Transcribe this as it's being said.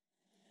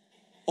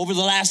Over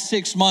the last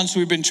 6 months,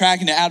 we've been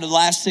tracking it. Out of the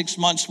last 6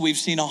 months, we've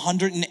seen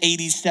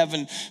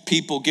 187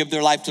 people give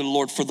their life to the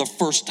Lord for the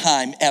first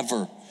time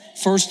ever.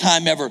 First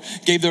time ever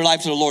gave their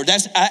life to the Lord.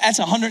 That's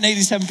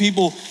 187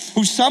 people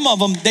who, some of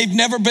them, they've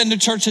never been to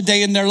church a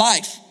day in their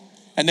life.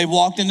 And they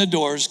walked in the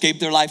doors,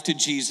 gave their life to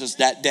Jesus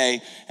that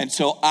day. And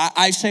so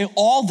I say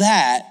all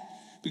that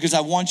because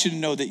I want you to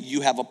know that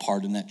you have a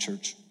part in that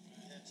church.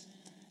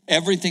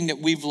 Everything that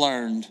we've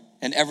learned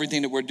and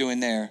everything that we're doing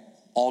there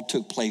all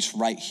took place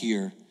right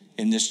here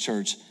in this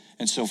church.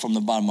 And so from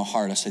the bottom of my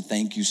heart, I say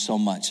thank you so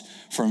much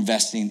for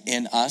investing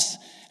in us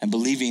and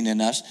believing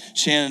in us.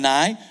 Shannon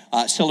and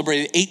I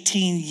celebrated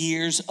 18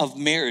 years of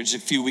marriage a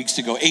few weeks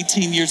ago.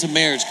 18 years of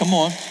marriage, come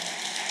on.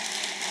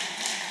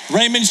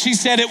 Raymond, she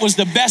said it was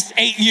the best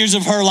 8 years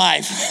of her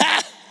life.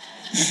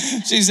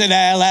 She said,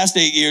 last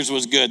 8 years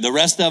was good. The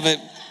rest of it,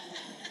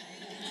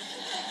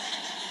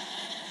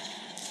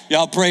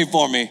 y'all pray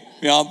for me.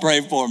 Y'all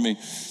pray for me.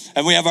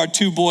 And we have our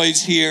two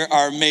boys here,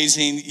 our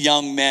amazing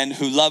young men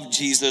who love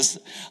Jesus.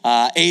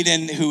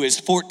 Aiden, who is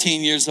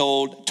 14 years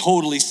old,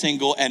 totally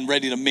single and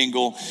ready to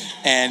mingle.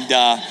 And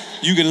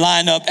you can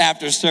line up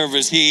after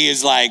service. He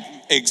is like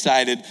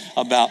excited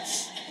about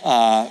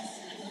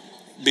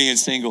being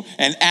single.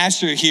 And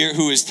Asher here,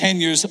 who is 10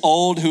 years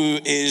old,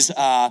 who's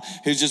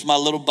just my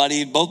little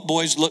buddy. Both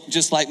boys look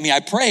just like me. I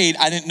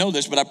didn't know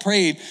this, but I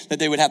prayed that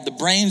they would have the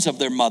brains of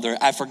their mother.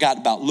 I forgot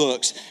about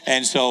looks.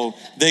 And so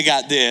they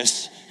got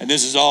this. And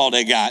this is all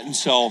they got. And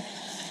so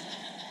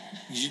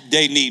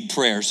they need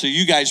prayer. So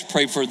you guys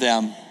pray for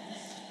them.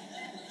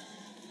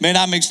 Man,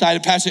 I'm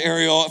excited. Pastor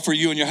Ariel, for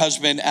you and your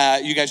husband,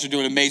 you guys are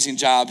doing an amazing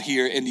job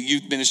here in the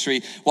youth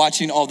ministry,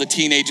 watching all the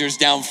teenagers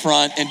down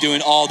front and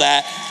doing all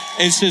that.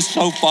 It's just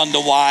so fun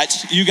to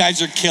watch. You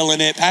guys are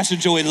killing it. Pastor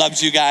Joey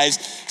loves you guys.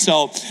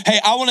 So,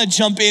 hey, I want to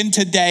jump in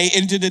today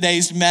into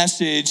today's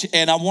message,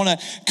 and I want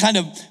to kind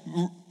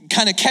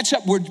of catch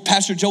up where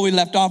Pastor Joey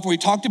left off, where he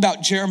talked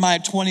about Jeremiah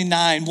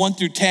 29, 1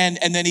 through 10,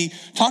 and then he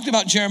talked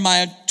about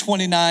Jeremiah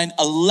 29,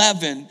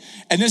 11.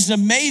 And this is an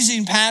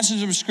amazing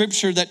passage of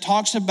scripture that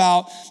talks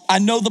about, I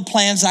know the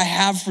plans I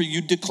have for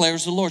you,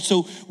 declares the Lord.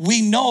 So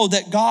we know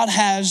that God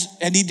has,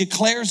 and he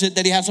declares it,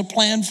 that he has a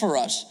plan for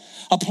us,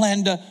 a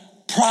plan to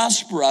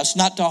prosper us,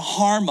 not to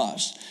harm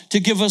us, to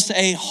give us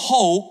a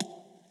hope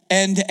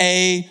and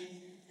a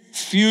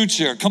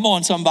future. Come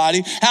on,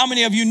 somebody. How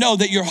many of you know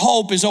that your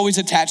hope is always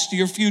attached to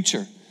your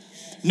future?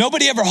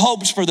 Nobody ever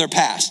hopes for their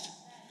past.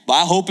 But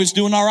I hope it's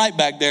doing all right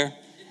back there.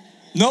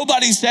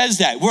 Nobody says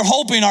that. We're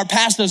hoping our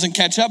past doesn't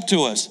catch up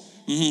to us.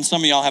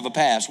 Some of y'all have a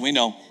past, we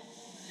know.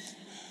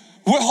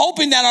 We're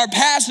hoping that our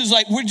past is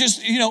like, we're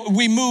just,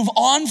 we move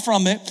on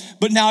from it.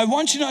 But now I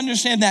want you to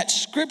understand that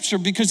scripture,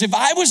 because if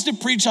I was to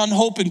preach on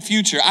hope and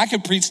future, I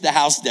could preach the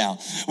house down.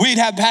 We'd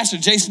have Pastor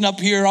Jason up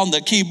here on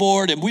the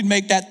keyboard, and we'd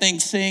make that thing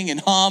sing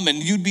and hum, and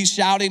you'd be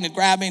shouting and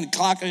grabbing and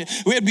clocking.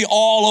 We'd be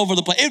all over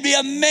the place. It'd be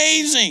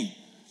amazing.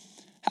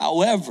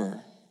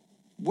 However,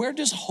 where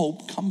does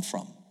hope come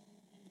from?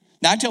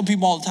 Now, I tell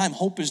people all the time,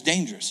 hope is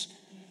dangerous.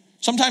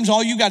 Sometimes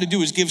all you got to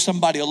do is give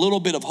somebody a little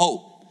bit of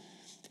hope.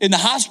 In the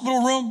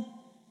hospital room,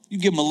 you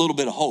give them a little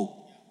bit of hope.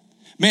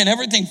 Man,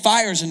 everything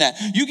fires in that.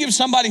 You give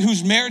somebody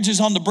whose marriage is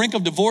on the brink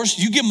of divorce,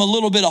 you give them a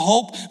little bit of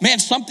hope, man,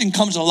 something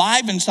comes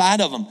alive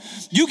inside of them.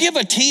 You give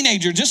a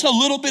teenager just a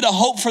little bit of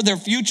hope for their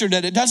future,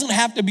 that it doesn't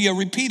have to be a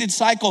repeated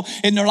cycle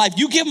in their life.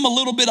 You give them a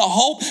little bit of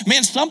hope,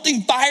 man,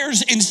 something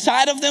fires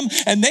inside of them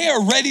and they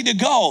are ready to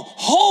go.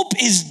 Hope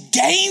is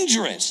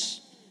dangerous.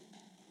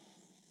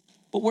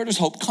 But where does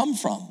hope come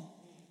from?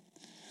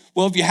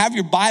 Well, if you have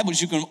your Bibles,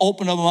 you can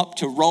open them up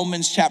to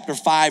Romans chapter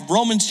 5.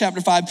 Romans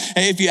chapter 5.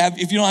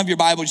 If you don't have your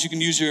Bibles, you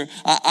can use your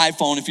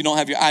iPhone. If you don't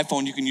have your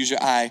iPhone, you can use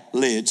your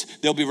eyelids.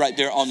 They'll be right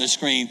there on the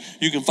screen.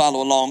 You can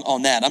follow along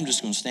on that. I'm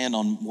just going to stand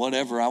on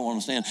whatever I want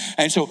to stand.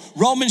 And so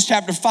Romans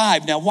chapter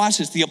 5. Now watch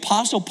this. The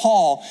Apostle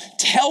Paul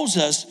tells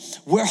us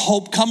where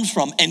hope comes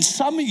from. And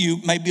some of you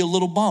may be a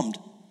little bummed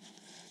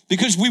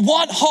because we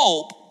want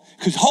hope,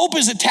 because hope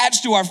is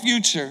attached to our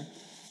future.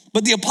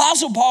 But the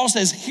Apostle Paul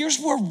says, here's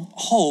where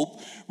hope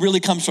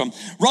really comes from.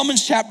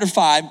 Romans chapter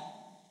 5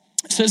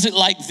 says it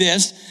like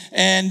this.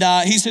 And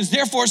he says,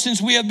 therefore, since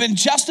we have been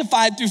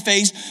justified through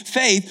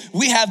faith,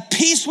 we have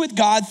peace with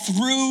God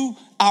through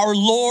our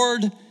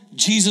Lord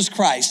Jesus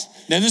Christ.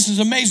 Now, this is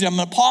amazing. I'm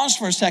going to pause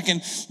for a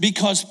second,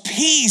 because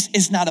peace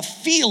is not a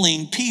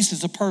feeling. Peace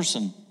is a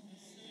person.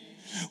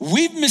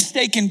 We've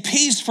mistaken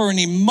peace for an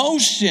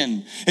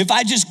emotion. If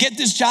I just get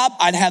this job,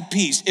 I'd have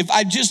peace. If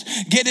I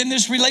just get in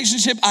this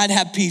relationship, I'd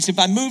have peace. If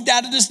I moved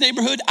out of this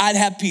neighborhood, I'd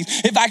have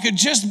peace. If I could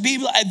just be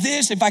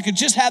this, if I could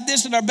just have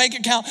this in our bank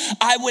account,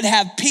 I would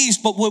have peace.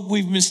 But what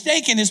we've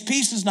mistaken is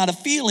peace is not a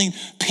feeling.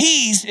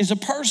 Peace is a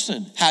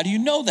person. How do you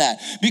know that?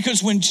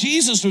 Because when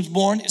Jesus was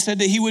born, it said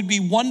that he would be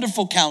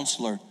Wonderful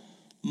Counselor,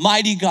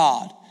 Mighty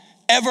God,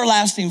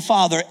 Everlasting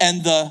Father,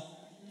 and the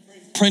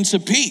Prince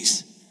of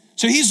Peace.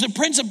 So he's the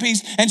Prince of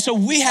Peace. And so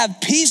we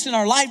have peace in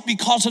our life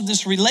because of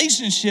this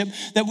relationship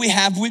that we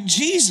have with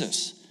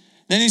Jesus.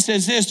 Then he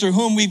says this, through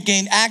whom we've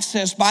gained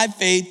access by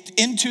faith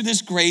into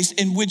this grace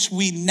in which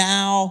we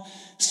now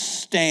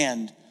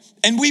stand.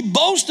 And we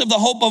boast of the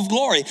hope of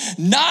glory.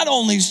 Not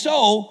only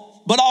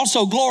so, but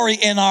also glory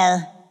in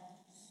our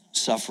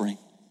suffering.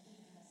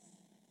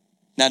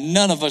 Now,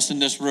 none of us in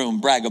this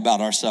room brag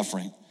about our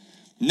suffering.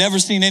 Never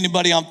seen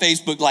anybody on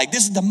Facebook like,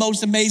 this is the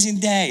most amazing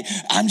day.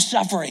 I'm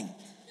suffering.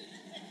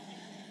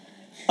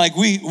 Like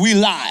we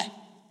lie,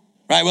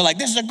 right? We're like,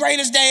 this is the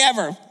greatest day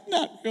ever.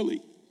 Not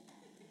really.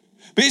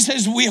 But he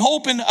says we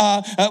hope in,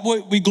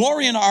 we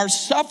glory in our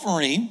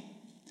suffering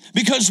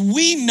because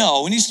we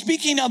know, and he's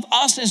speaking of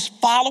us as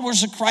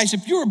followers of Christ.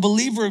 If you're a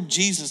believer of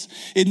Jesus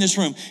in this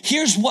room,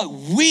 here's what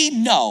we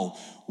know.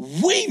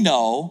 We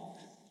know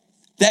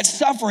that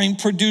suffering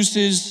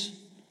produces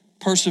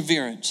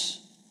perseverance.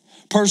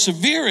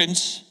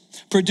 Perseverance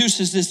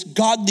produces this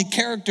godly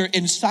character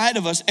inside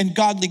of us, and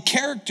godly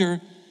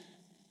character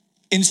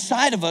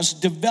inside of us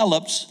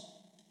develops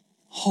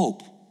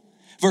hope.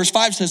 Verse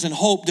 5 says, and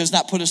hope does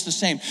not put us to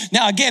shame.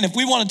 Now, again, if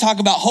we want to talk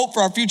about hope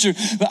for our future,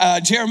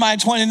 Jeremiah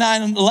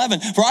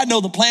 29:11, for I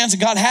know the plans that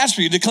God has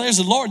for you, declares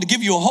the Lord, to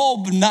give you a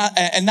hope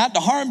and not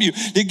to harm you,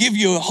 to give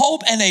you a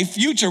hope and a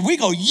future. We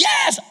go,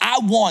 yes, I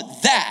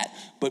want that.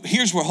 But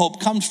here's where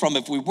hope comes from.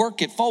 If we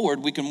work it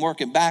forward, we can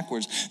work it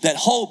backwards. That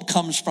hope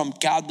comes from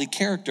godly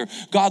character.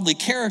 Godly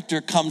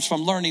character comes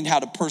from learning how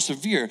to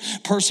persevere,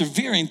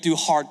 persevering through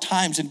hard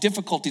times and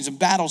difficulties and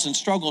battles and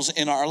struggles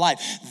in our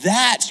life.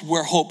 That's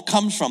where hope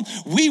comes from.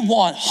 We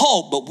want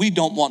hope, but we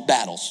don't want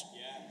battles.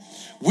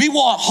 We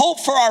want hope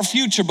for our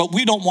future, but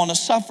we don't want to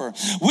suffer.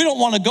 We don't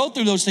want to go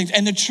through those things.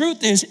 And the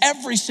truth is,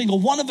 every single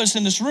one of us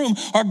in this room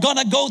are going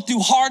to go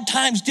through hard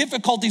times,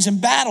 difficulties, and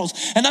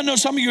battles. And I know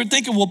some of you are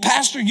thinking, well,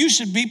 Pastor, you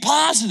should be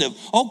positive.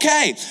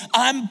 Okay,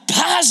 I'm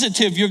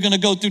positive you're going to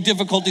go through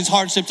difficulties,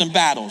 hardships, and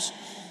battles.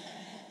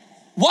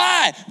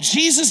 Why?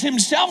 Jesus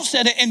himself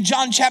said it in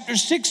John chapter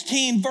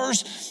 16,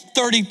 verse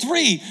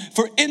 33.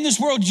 For in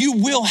this world you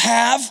will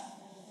have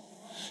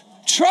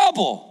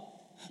trouble.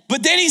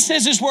 But then he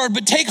says this word,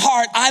 but take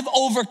heart, I've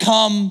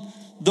overcome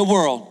the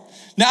world.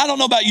 Now, I don't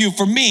know about you.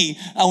 For me,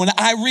 when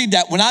I read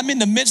that, when I'm in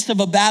the midst of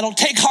a battle,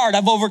 take heart,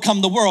 I've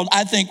overcome the world.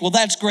 I think, well,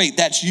 that's great.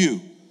 That's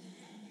you.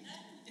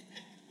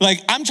 Like,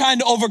 I'm trying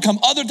to overcome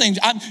other things.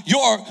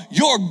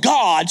 You're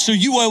God, so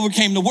you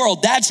overcame the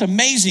world. That's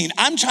amazing.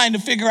 I'm trying to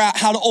figure out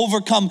how to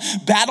overcome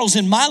battles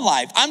in my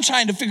life. I'm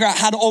trying to figure out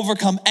how to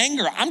overcome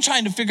anger. I'm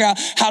trying to figure out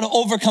how to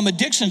overcome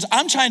addictions.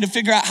 I'm trying to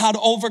figure out how to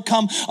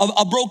overcome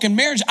a broken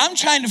marriage. I'm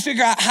trying to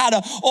figure out how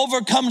to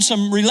overcome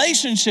some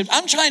relationships.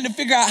 I'm trying to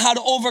figure out how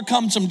to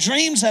overcome some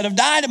dreams that have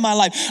died in my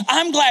life.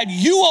 I'm glad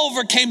you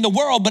overcame the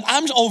world, but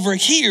I'm over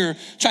here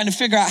trying to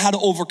figure out how to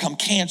overcome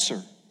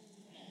cancer.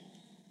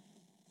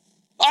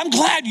 I'm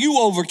glad you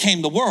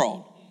overcame the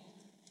world,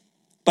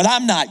 but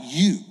I'm not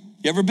you.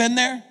 You ever been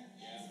there?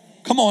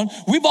 Come on.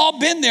 We've all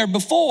been there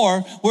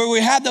before where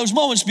we had those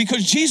moments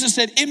because Jesus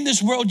said, in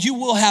this world, you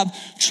will have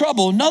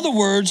trouble. In other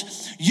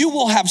words, you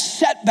will have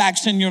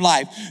setbacks in your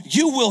life.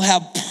 You will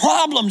have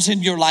problems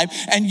in your life,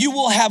 and you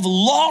will have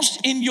loss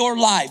in your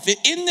life.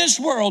 In this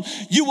world,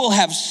 you will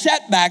have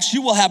setbacks,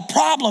 you will have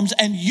problems,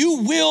 and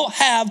you will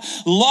have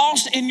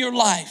loss in your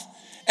life.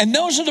 And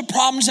those are the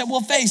problems that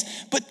we'll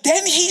face. But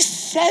then he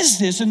says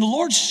this, and the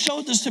Lord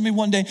showed this to me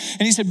one day,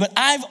 and he said, but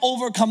I've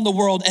overcome the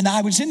world. And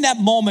I was in that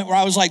moment where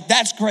I was like,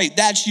 that's great,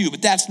 that's you,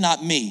 but that's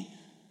not me.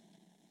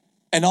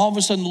 And all of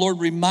a sudden, the Lord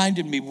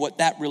reminded me what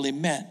that really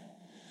meant.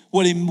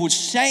 What he was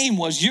saying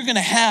was, you're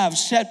gonna have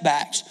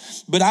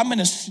setbacks, but I'm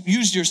gonna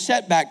use your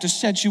setback to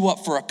set you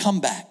up for a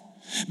comeback.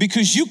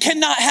 Because you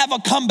cannot have a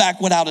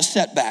comeback without a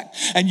setback.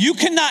 And you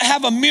cannot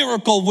have a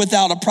miracle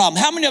without a problem.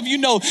 How many of you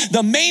know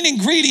the main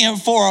ingredient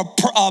for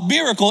a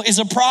miracle is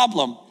a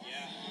problem?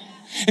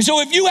 Yeah. And so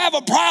if you have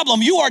a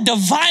problem, you are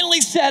divinely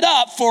set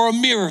up for a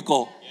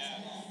miracle.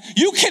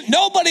 Yeah.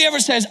 Nobody ever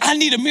says, I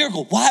need a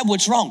miracle. Why?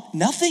 What's wrong?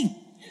 Nothing.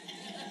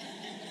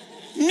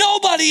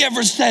 Nobody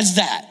ever says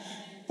that.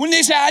 When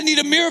they say, I need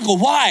a miracle,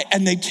 why?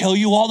 And they tell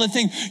you all the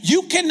things.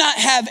 You cannot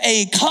have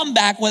a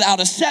comeback without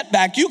a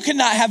setback. You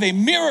cannot have a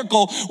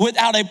miracle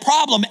without a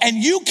problem. And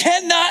you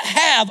cannot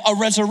have a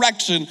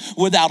resurrection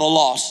without a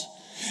loss.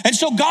 And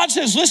so God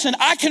says, listen,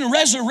 I can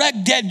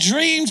resurrect dead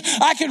dreams.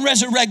 I can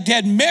resurrect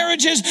dead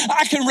marriages.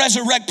 I can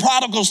resurrect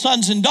prodigal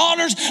sons and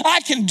daughters.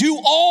 I can do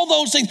all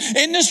those things.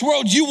 In this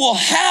world, you will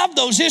have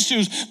those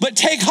issues, but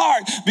take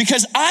heart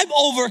because I've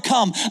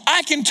overcome.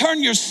 I can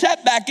turn your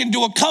setback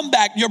into a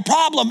comeback, your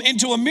problem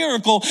into a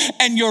miracle,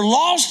 and your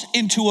loss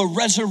into a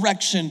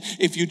resurrection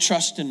if you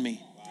trust in me.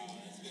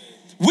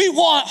 We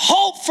want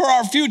hope for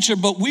our future,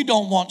 but we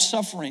don't want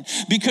suffering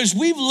because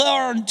we've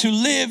learned to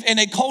live in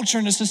a culture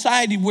and a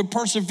society where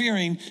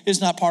persevering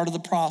is not part of the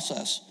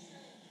process.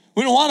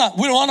 We don't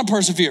want to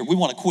persevere. We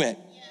want to quit.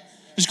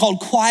 It's called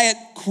quiet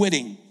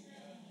quitting.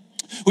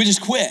 We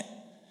just quit.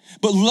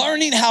 But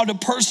learning how to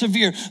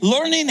persevere,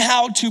 learning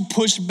how to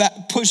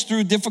push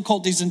through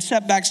difficulties and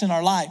setbacks in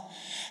our life.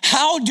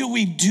 How do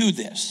we do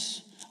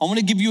this? I want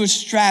to give you a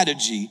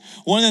strategy.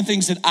 One of the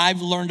things that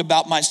I've learned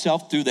about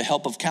myself through the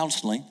help of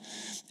counseling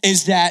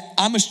is that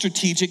I'm a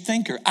strategic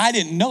thinker. I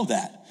didn't know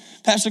that.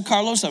 Pastor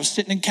Carlos, I was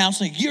sitting in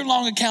counseling, a year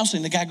long of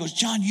counseling. The guy goes,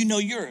 John, you know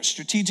you're a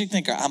strategic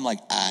thinker. I'm like,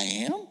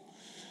 I am?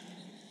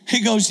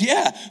 He goes,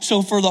 yeah.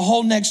 So for the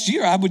whole next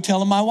year, I would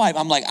tell him my wife,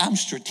 I'm like, I'm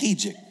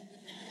strategic.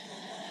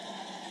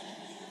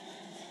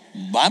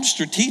 I'm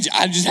strategic.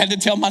 I just had to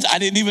tell myself, I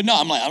didn't even know.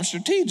 I'm like, I'm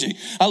strategic.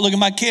 I look at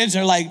my kids,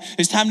 they're like,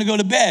 it's time to go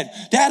to bed.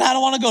 Dad, I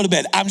don't want to go to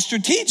bed. I'm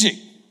strategic.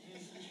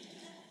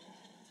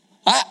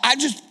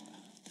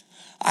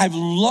 I've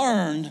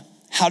learned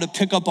how to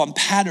pick up on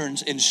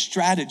patterns and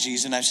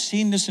strategies, and I've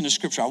seen this in the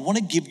scripture. I want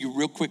to give you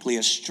real quickly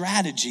a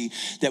strategy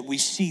that we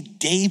see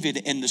David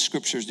in the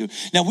scriptures do.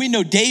 Now, we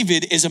know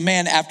David is a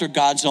man after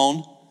God's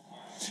own.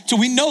 So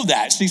we know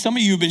that. See, some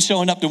of you have been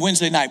showing up to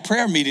Wednesday night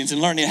prayer meetings and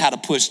learning how to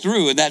push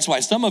through, and that's why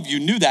some of you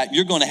knew that.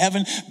 You're going to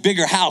heaven,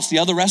 bigger house. The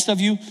other rest of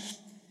you,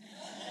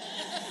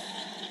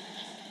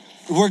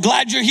 we're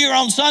glad you're here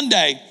on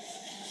Sunday,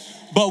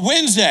 but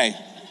Wednesday.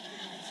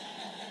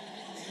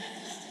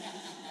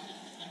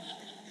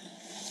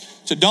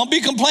 So don't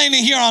be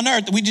complaining here on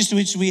earth. We just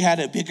wish we had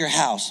a bigger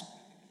house.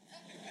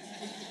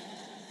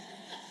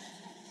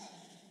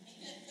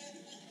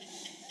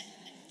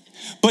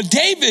 But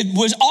David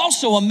was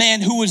also a man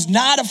who was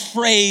not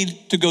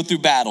afraid to go through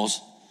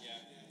battles.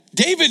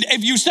 David,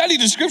 if you study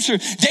the scripture,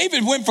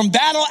 David went from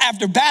battle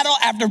after battle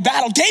after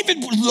battle. David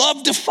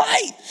loved to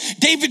fight.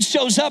 David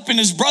shows up and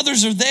his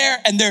brothers are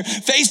there and they're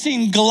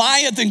facing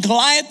Goliath, and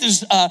Goliath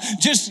is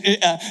just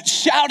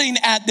shouting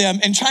at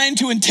them and trying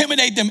to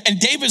intimidate them. And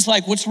David's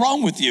like, what's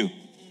wrong with you?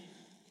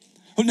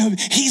 Oh, no,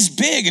 he's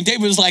big. And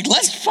David was like,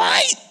 let's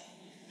fight.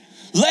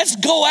 Let's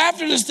go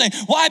after this thing.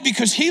 Why?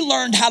 Because he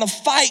learned how to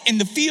fight in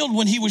the field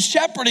when he was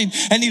shepherding,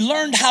 and he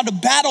learned how to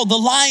battle the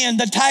lion,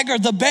 the tiger,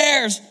 the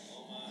bears.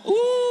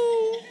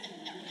 Ooh.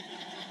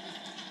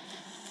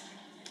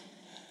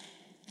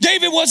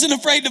 David wasn't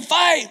afraid to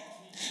fight.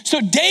 So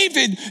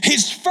David,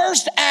 his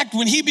first act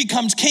when he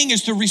becomes king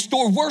is to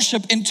restore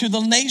worship into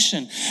the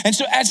nation. And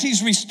so as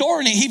he's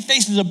restoring it, he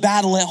faces a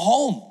battle at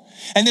home.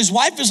 And his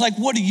wife is like,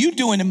 what are you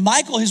doing? And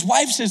Michal, his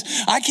wife, says,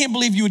 I can't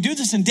believe you would do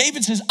this. And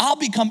David says, I'll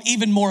become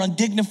even more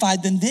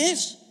undignified than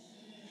this.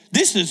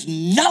 This is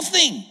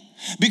nothing,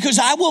 because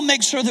I will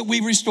make sure that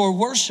we restore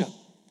worship.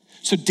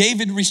 So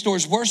David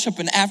restores worship,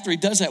 and after he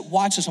does that,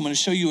 watch this. I'm going to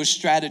show you a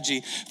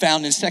strategy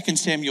found in 2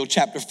 Samuel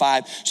chapter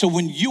 5. So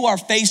when you are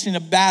facing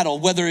a battle,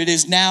 whether it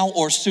is now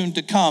or soon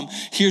to come,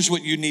 here's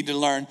what you need to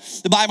learn.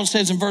 The Bible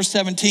says in verse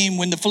 17,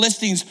 when the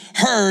Philistines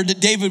heard that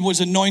David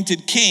was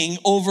anointed king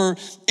over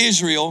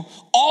Israel,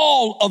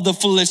 all of the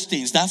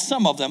Philistines, not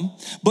some of them,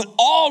 but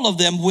all of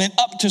them went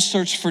up to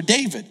search for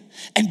David.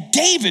 And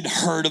David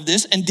heard of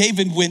this, and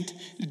David went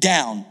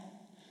down.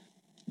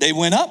 They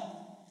went up.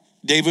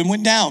 David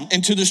went down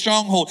into the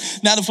stronghold.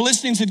 Now the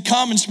Philistines had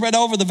come and spread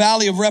over the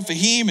valley of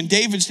Rephaim, and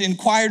David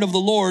inquired of the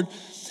Lord,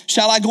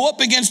 shall I go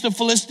up against the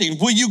Philistines?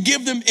 Will you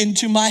give them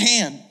into my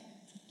hand?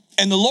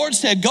 And the Lord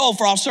said, go,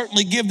 for I'll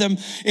certainly give them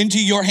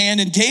into your hand.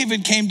 And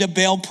David came to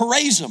Baal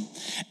Perazim,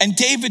 and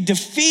David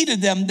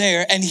defeated them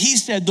there. And he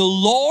said, the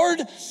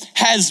Lord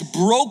has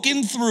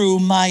broken through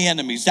my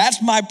enemies.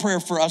 That's my prayer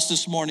for us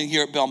this morning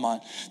here at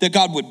Belmont, that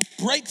God would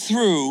break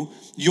through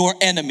your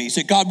enemies,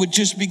 that God would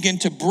just begin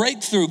to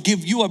break through,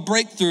 give you a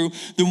breakthrough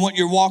than what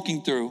you're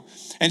walking through.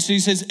 And so he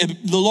says,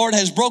 the Lord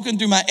has broken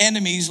through my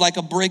enemies like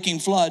a breaking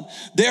flood.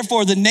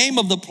 Therefore, the name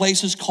of the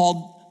place is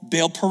called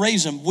Baal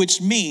Perazim, which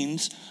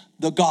means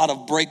the God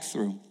of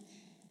breakthrough.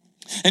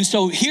 And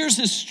so here's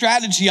this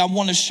strategy I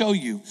want to show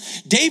you.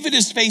 David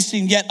is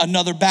facing yet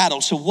another battle.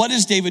 So what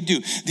does David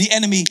do? The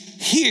enemy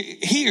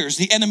hears,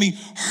 the enemy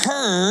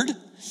heard,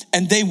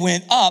 and they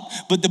went up.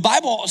 But the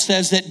Bible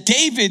says that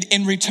David,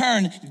 in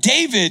return,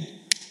 David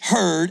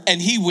heard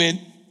and he went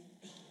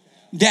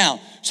down.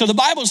 So the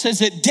Bible says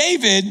that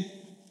David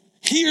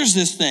hears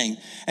this thing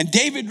and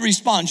David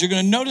responds. You're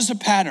going to notice a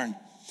pattern,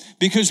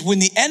 because when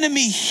the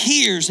enemy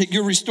hears that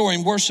you're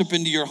restoring worship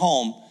into your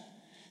home,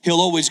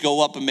 he'll always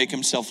go up and make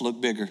himself look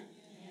bigger.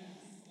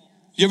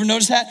 You ever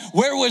notice that?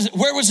 Where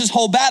was this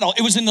whole battle?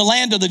 It was in the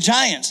land of the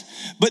giants.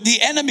 But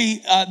the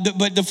enemy,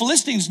 but the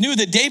Philistines knew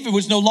that David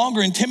was no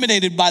longer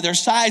intimidated by their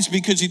size,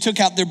 because he took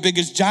out their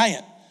biggest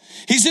giant.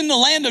 He's in the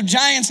land of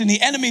giants, and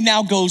the enemy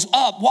now goes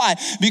up. Why?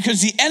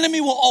 Because the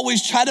enemy will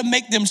always try to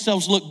make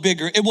themselves look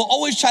bigger. It will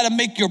always try to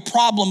make your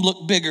problem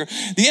look bigger.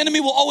 The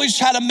enemy will always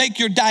try to make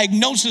your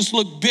diagnosis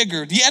look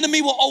bigger. The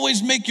enemy will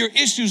always make your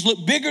issues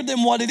look bigger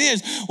than what it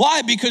is.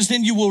 Why? Because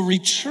then you will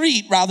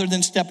retreat rather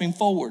than stepping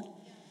forward.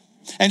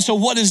 And so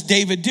what does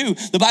David do?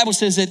 The Bible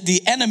says that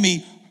the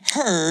enemy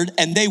heard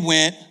and they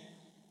went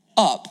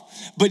up.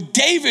 But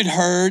David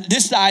heard,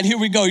 this side, here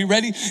we go, you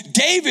ready?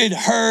 David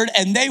heard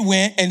and they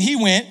went, and he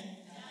went.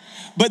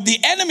 But the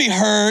enemy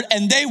heard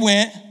and they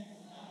went.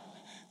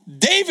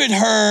 David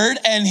heard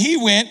and he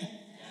went.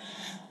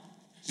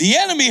 The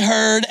enemy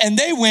heard and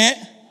they went.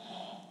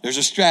 There's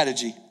a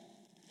strategy.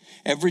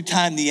 Every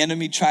time the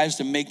enemy tries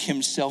to make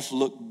himself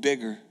look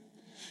bigger,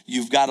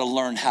 you've got to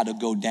learn how to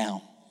go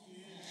down.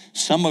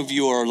 Some of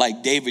you are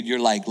like David, you're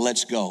like,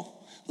 let's go,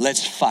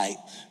 let's fight.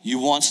 You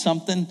want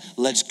something?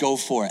 Let's go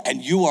for it.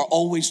 And you are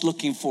always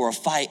looking for a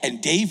fight.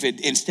 And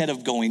David, instead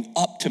of going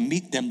up to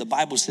meet them, the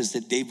Bible says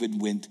that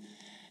David went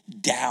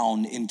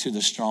down into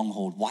the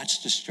stronghold.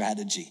 Watch the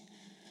strategy.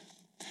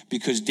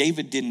 Because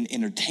David didn't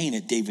entertain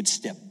it, David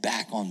stepped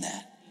back on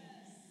that.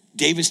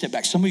 David stepped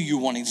back. Some of you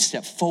are wanting to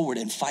step forward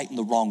and fight in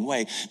the wrong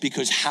way,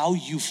 because how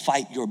you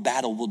fight your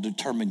battle will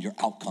determine your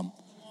outcome.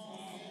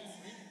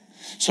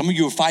 Some of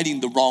you are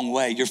fighting the wrong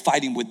way. You're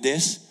fighting with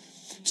this.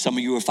 Some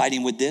of you are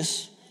fighting with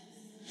this.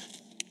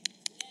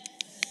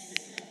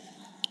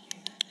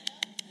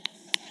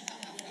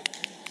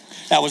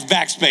 That was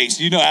backspace.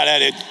 You know how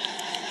that is.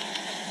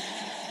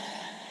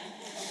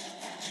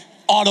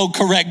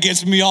 Autocorrect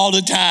gets me all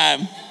the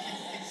time.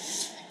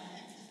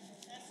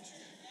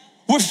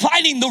 We're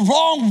fighting the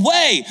wrong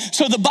way.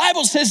 So the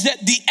Bible says that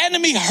the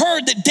enemy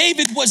heard that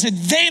David was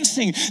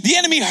advancing. The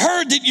enemy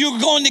heard that you were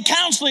going to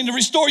counseling to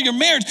restore your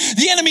marriage.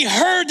 The enemy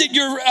heard that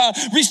you're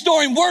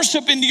restoring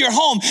worship into your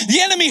home. The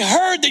enemy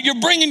heard that you're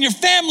bringing your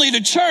family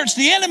to church.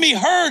 The enemy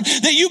heard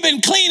that you've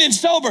been clean and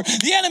sober.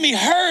 The enemy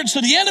heard,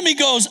 so the enemy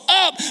goes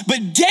up.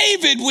 But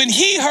David, when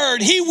he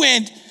heard, he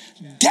went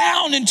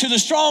down into the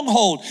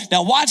stronghold.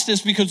 Now watch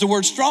this, because the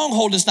word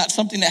stronghold is not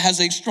something that has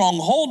a strong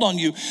hold on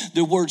you.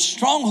 The word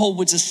stronghold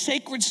was a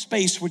sacred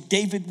space where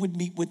David would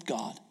meet with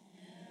God.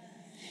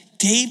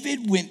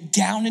 David went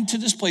down into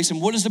this place, and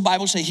what does the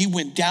Bible say? He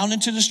went down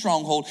into the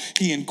stronghold.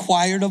 He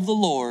inquired of the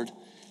Lord,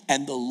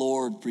 and the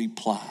Lord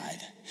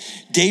replied.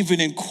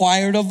 David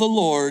inquired of the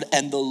Lord,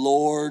 and the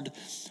Lord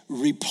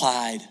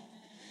replied.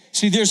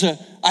 See,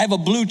 I have a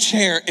blue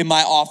chair in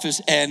my office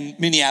in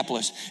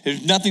Minneapolis.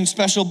 There's nothing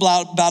special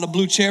about a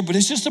blue chair, but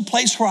it's just a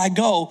place where I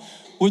go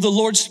where the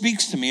Lord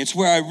speaks to me. It's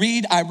where I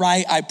read, I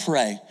write, I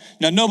pray.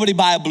 Now, nobody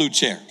buy a blue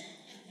chair,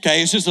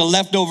 okay? It's just a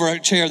leftover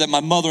chair that my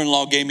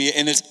mother-in-law gave me,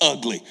 and it's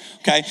ugly,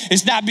 okay?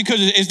 It's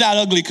not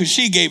ugly because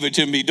she gave it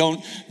to me.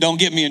 Don't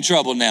get me in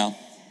trouble now.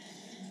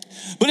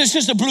 But it's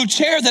just a blue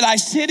chair that I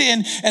sit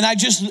in, and I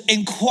just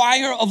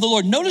inquire of the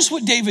Lord. Notice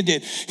what David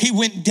did. He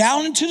went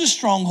down into the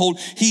stronghold.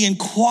 He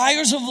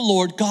inquires of the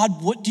Lord,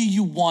 God, what do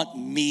you want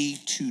me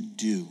to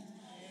do?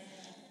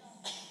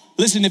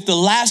 Listen, if the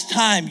last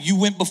time you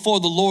went before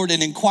the Lord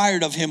and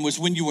inquired of him was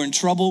when you were in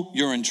trouble,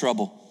 you're in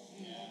trouble.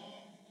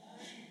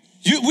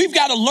 We've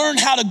got to learn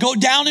how to go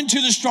down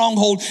into the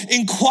stronghold,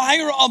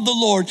 inquire of the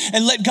Lord,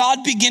 and let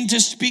God begin to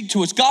speak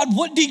to us. God,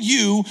 what do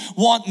you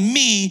want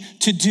me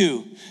to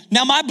do?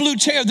 Now, my blue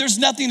chair, there's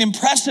nothing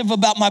impressive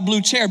about my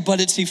blue chair,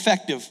 but it's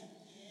effective.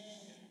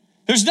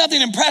 There's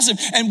nothing impressive.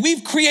 And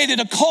we've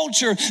created a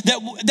culture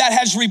that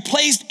has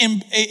replaced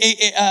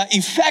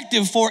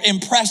effective for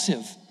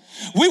impressive.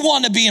 We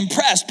want to be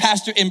impressed.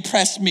 Pastor,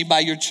 impress me by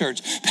your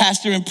church.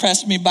 Pastor,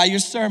 impress me by your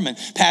sermon.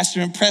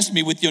 Pastor, impress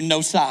me with your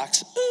no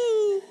socks.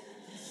 Ooh.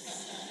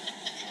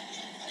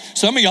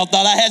 Some of y'all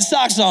thought I had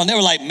socks on. They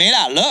were like, man,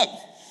 I look.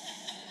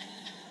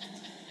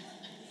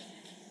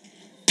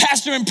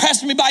 Pastor,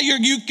 impress me by your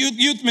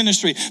youth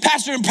ministry.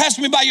 Pastor, impress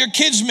me by your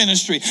kids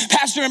ministry.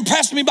 Pastor,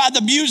 impress me by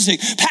the music.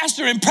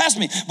 Pastor, impress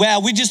me.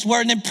 Well, we just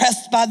weren't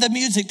impressed by the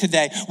music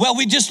today. Well,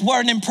 we just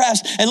weren't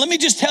impressed. And let me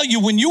just tell you,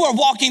 when you are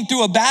walking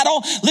through a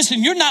battle,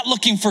 listen, you're not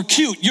looking for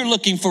cute. You're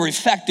looking for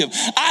effective.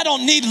 I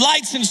don't need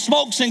lights and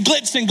smokes and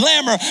glitz and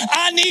glamour.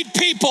 I need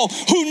people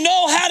who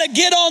know how to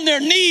get on their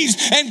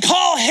knees and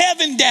call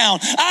heaven down.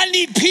 I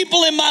need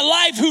people in my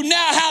life who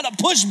know how to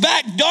push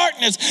back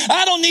darkness.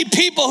 I don't need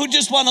people who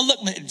just want to look.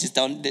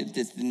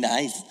 It's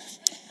nice.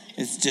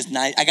 It's just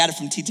nice. I got it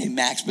from TJ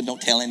Maxx, but don't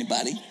tell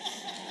anybody.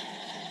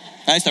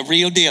 It's a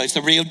real deal. It's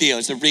a real deal.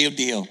 It's a real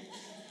deal.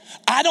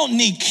 I don't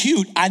need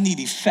cute. I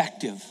need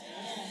effective.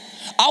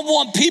 I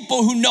want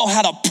people who know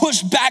how to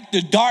push back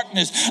the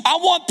darkness. I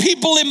want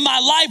people in my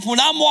life when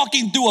I'm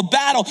walking through a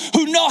battle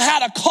who know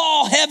how to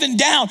call heaven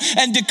down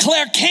and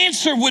declare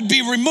cancer would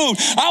be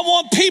removed. I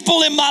want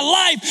people in my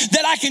life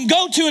that I can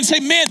go to and say,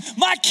 man,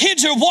 my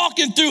kids are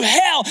walking through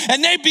hell,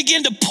 and they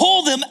begin to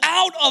pull them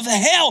out of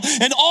hell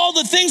and all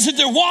the things that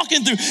they're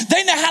walking through.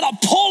 They know how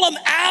to pull them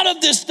out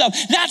of this stuff,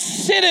 not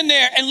sit in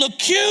there and look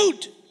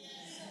cute.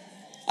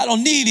 I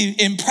don't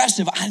need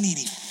impressive. I need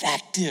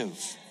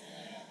effective.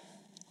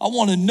 I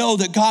want to know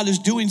that God is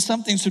doing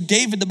something. So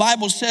David, the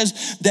Bible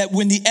says that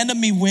when the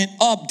enemy went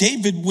up,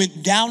 David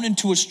went down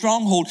into a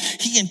stronghold.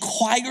 He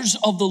inquires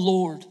of the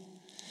Lord.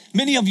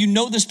 Many of you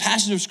know this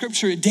passage of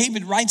scripture.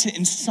 David writes it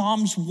in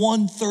Psalms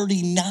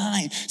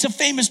 139. It's a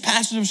famous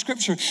passage of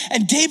scripture.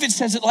 And David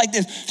says it like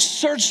this: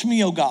 search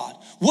me, O God.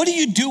 What do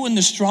you do in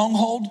the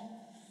stronghold?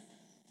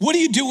 What do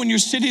you do when you're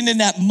sitting in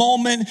that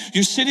moment?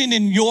 You're sitting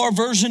in your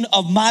version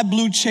of my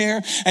blue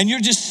chair, and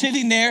you're just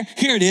sitting there.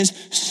 Here it is.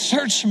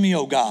 Search me,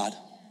 O God.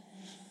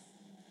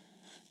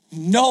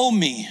 Know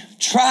me,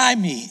 try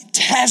me,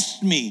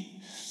 test me.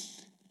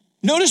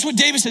 Notice what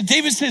David said.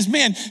 David says,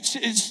 man,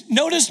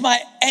 notice my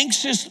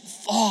anxious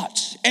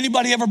thoughts.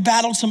 Anybody ever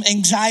battled some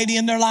anxiety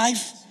in their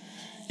life?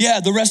 Yeah,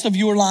 the rest of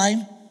you are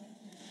lying.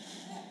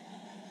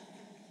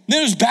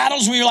 There's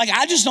battles where you're like,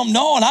 I just don't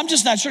know, and I'm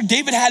just not sure.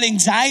 David had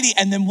anxiety,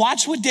 and then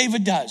watch what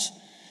David does.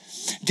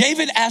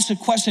 David asked a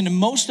question, and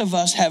most of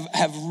us have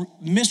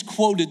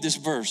misquoted this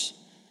verse.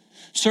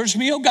 Search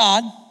me, O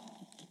God,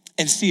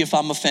 and see if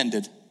I'm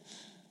offended.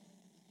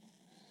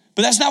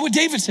 But that's not what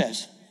David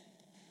says.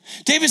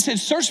 David said,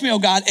 search me, O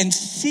God, and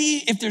see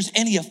if there's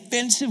any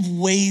offensive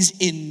ways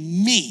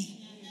in me,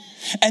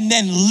 and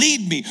then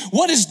lead me.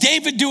 What does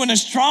David do in a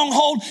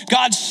stronghold?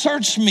 God,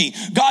 search me.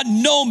 God,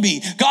 know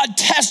me. God,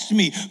 test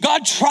me.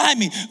 God, try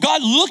me.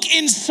 God, look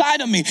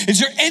inside of me.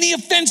 Is there any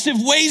offensive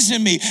ways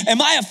in me?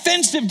 Am I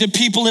offensive to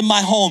people in my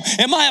home?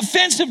 Am I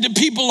offensive to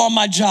people on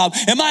my job?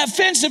 Am I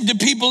offensive to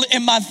people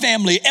in my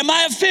family? Am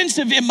I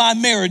offensive in my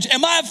marriage?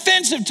 Am I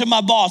offensive to my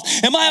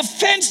boss? Am I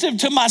offensive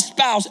to my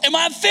spouse? Am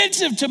I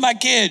offensive to my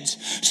kids?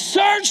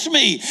 Search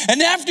me.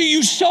 And after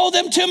you show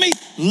them to me,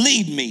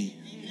 lead me.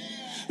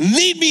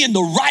 Lead me in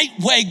the right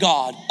way,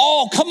 God.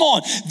 Oh, come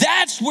on.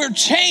 That's where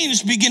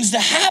change begins to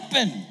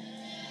happen.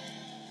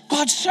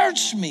 God,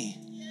 search me.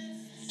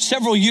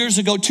 Several years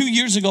ago, 2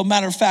 years ago,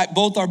 matter of fact,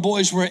 both our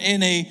boys were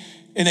in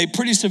a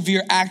pretty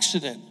severe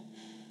accident.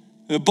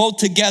 They're both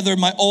together.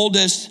 My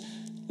oldest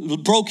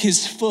broke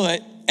his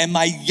foot and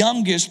my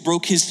youngest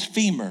broke his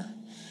femur.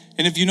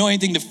 And if you know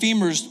anything, the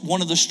femur is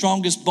one of the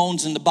strongest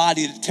bones in the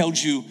body that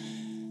tells you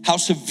how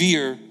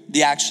severe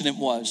the accident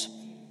was.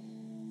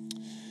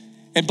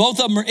 And both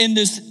of them are in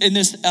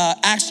this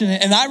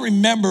accident. And I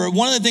remember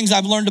one of the things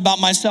I've learned about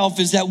myself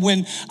is that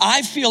when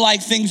I feel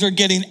like things are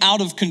getting out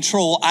of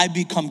control, I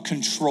become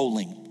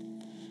controlling.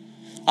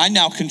 I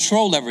now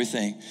control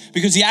everything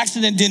because the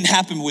accident didn't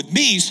happen with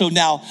me. So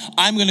now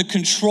I'm going to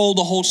control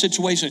the whole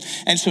situation.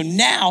 And so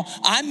now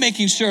I'm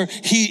making sure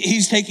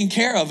he's taken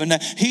care of and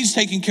he's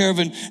taken care of.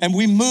 And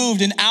we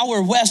moved an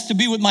hour west to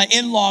be with my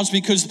in-laws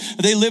because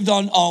they lived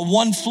on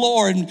one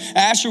floor and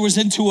Asher was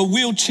into a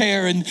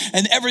wheelchair and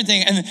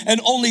everything. And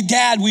only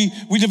dad, we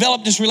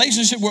developed this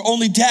relationship where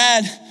only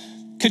dad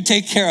could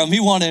take care of him. He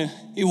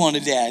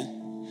wanted dad.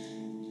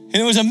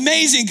 And it was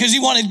amazing because he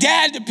wanted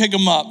dad to pick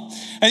him up.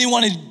 And he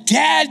wanted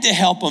dad to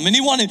help him. And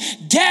he wanted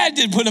dad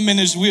to put him in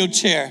his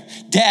wheelchair.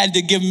 Dad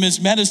to give him his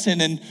medicine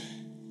and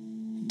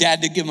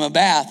dad to give him a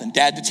bath and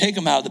dad to take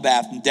him out of the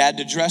bath and dad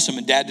to dress him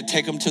and dad to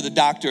take him to the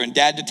doctor and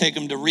dad to take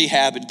him to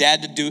rehab and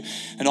dad to do.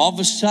 And all of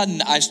a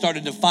sudden I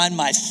started to find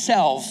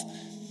myself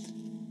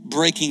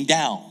breaking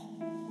down.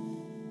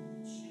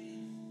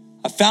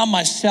 I found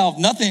myself,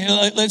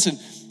 listen,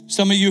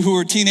 some of you who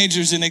are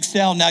teenagers in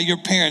Excel, now you're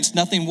parents,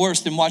 nothing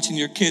worse than watching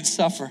your kids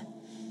suffer.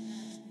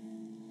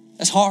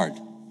 That's hard.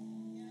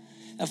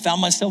 I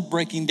found myself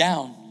breaking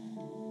down.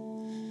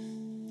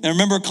 And I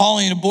remember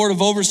calling a board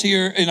of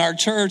overseer in our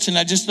church and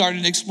I just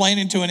started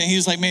explaining to him and he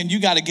was like, man, you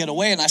got to get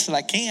away. And I said,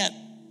 I can't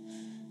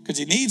because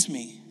he needs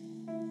me.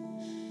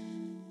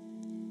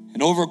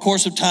 And over a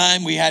course of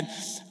time, we had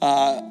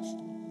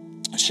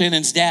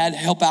Shannon's dad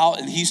help out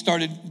and he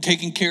started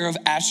taking care of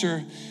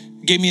Asher,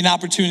 gave me an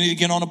opportunity to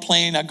get on a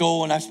plane. I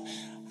go and I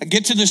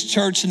get to this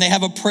church and they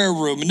have a prayer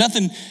room.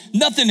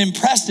 Nothing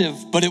impressive,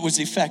 but it was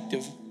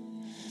effective.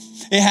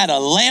 It had a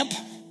lamp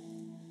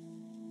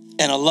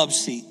and a love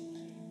seat.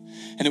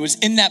 And it was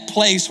in that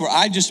place where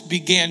I just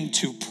began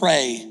to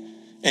pray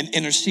and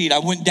intercede. I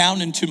went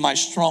down into my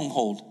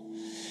stronghold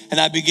and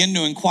I began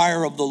to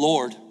inquire of the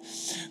Lord.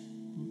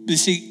 You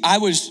see, I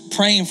was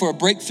praying for a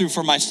breakthrough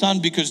for my son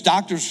because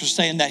doctors were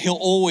saying that he'll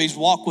always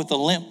walk with a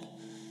limp.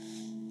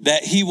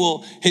 That he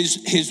will,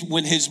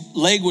 when his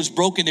leg was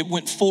broken, it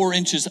went 4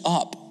 inches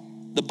up.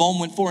 The bone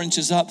went 4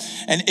 inches up.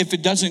 And if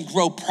it doesn't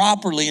grow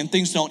properly and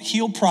things don't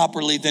heal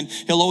properly, then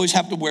he'll always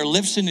have to wear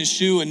lifts in his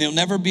shoe and he'll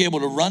never be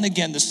able to run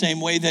again the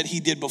same way that he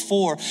did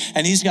before.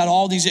 And he's got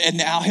all these, and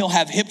now he'll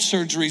have hip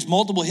surgeries,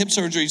 multiple hip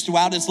surgeries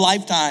throughout his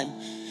lifetime.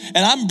 And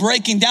I'm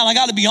breaking down. I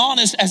got to be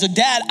honest, as a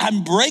dad,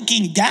 I'm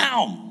breaking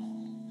down.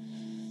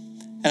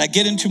 And I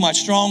get into my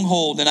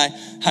stronghold and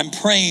I'm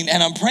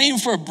praying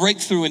for a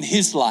breakthrough in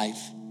his life.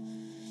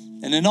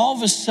 And then all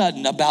of a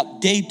sudden,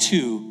 about day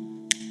 2,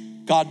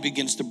 God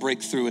begins to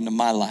break through into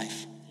my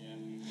life.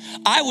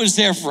 I was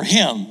there for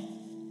him.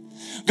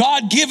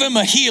 God, give him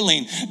a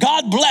healing.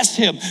 God, bless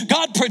him.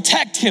 God,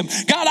 protect him.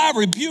 God, I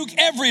rebuke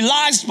every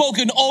lie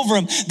spoken over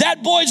him.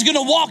 That boy's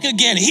gonna walk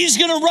again. He's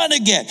gonna run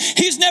again.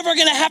 He's never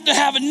gonna have to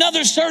have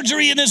another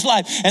surgery in his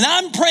life. And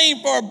I'm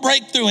praying for a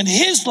breakthrough in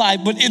his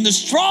life, but in the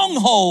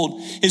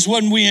stronghold is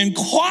when we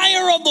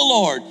inquire of the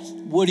Lord,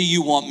 what do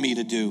you want me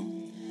to do?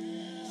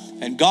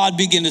 And God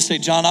began to say,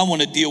 John, I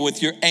want to deal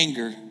with your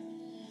anger.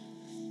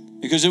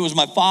 Because it was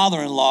my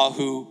father-in-law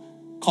who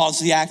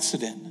caused the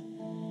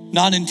accident.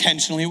 Not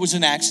intentionally, it was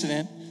an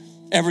accident.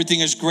 Everything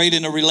is great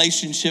in a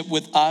relationship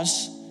with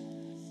us.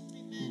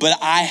 But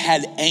I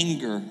had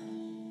anger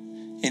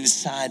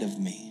inside of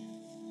me.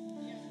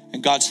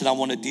 And God said, I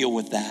want to deal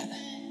with that.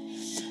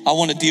 I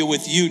want to deal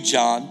with you,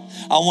 John.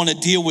 I want to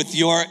deal with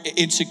your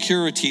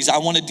insecurities. I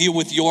want to deal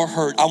with your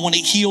hurt. I want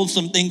to heal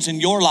some things in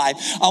your life.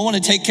 I want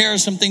to take care of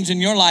some things in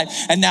your life.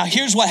 And now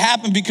here's what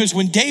happened, because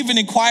when David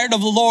inquired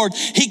of the Lord,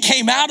 he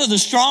came out of the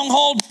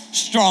stronghold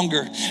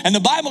stronger. And the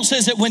Bible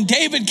says that when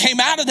David came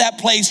out of that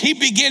place, he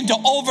began to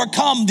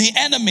overcome the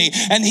enemy,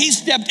 and he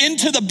stepped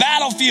into the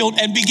battlefield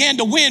and began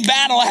to win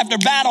battle after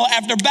battle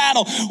after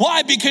battle.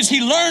 Why? Because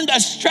he learned a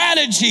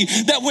strategy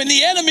that when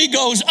the enemy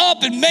goes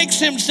up and makes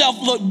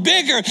himself look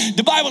bigger,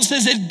 the Bible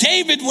says that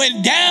David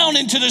went down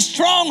into the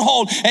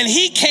stronghold and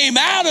he came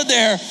out of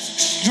there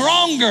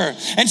stronger.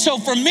 And so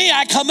for me,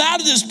 I come out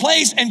of this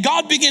place and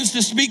God begins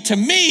to speak to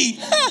me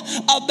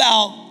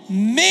about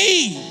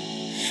me.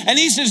 And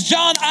he says,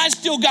 John, I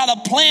still got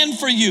a plan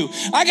for you.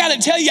 I got to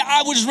tell you,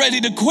 I was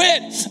ready to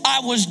quit. I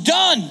was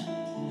done.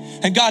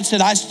 And God said,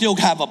 I still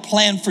have a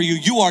plan for you.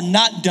 You are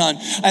not done.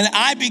 And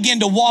I began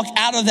to walk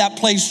out of that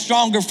place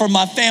stronger for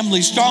my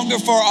family, stronger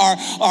for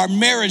our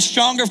marriage,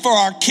 stronger for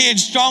our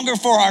kids, stronger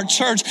for our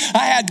church.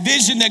 I had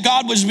vision that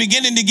God was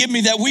beginning to give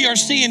me that we are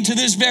seeing to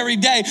this very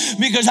day,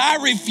 because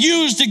I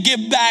refuse to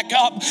give back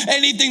up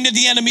anything that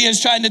the enemy is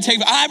trying to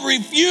take. I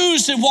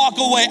refuse to walk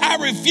away. I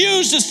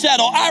refuse to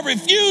settle. I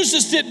refuse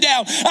to sit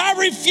down. I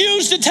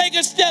refuse to take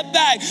a step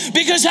back,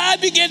 because I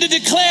began to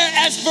declare,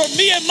 as for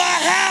me and my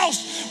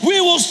house, we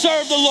will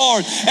serve the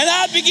Lord. And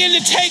I begin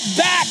to take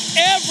back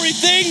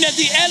everything that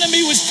the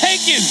enemy was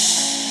taking.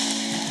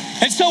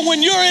 And so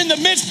when you're in the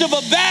midst of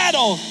a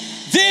battle,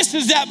 this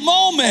is that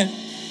moment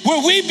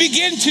where we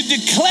begin to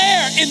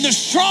declare in the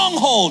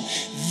stronghold,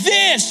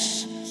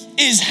 this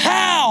is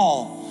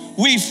how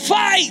we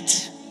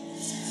fight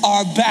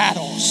our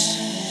battles.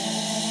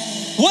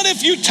 What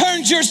if you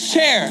turned your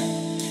chair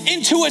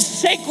into a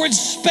sacred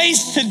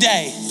space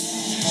today,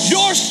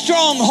 your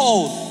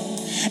stronghold,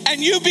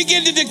 and you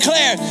begin to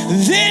declare,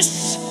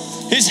 this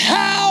is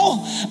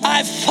how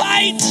I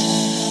fight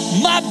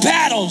my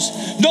battles,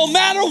 no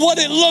matter what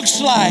it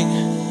looks like.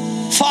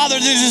 Father,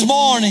 this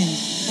morning,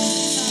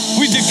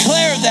 we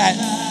declare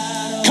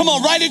that. Come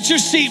on, right at your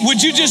seat,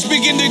 would you just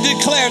begin to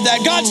declare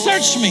that? God,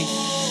 search me.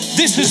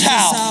 This is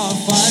how.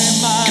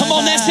 Come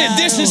on, that's it.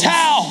 This is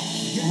how.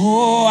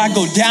 Oh, I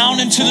go down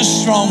into the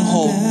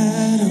stronghold.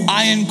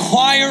 I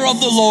inquire of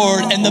the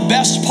Lord. And the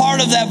best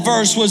part of that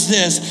verse was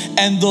this: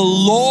 and the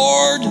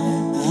Lord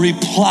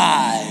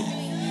replied.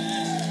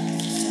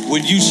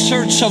 When you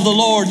search of the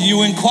Lord,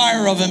 you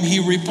inquire of him, he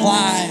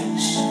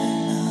replies.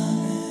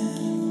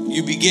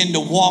 You begin to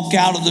walk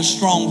out of the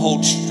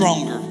stronghold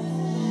stronger.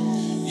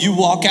 You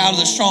walk out of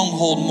the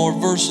stronghold more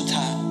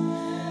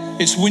versatile.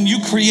 It's when you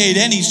create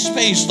any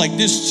space like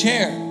this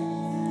chair,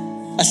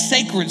 a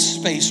sacred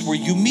space where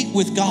you meet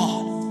with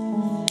God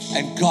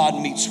and God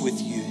meets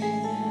with you.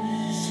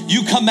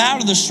 You come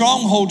out of the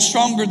stronghold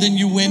stronger than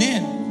you went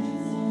in.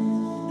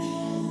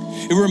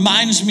 It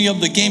reminds me of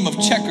the game of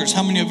checkers.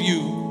 How many of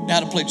you know how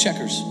to play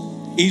checkers?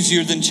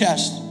 Easier than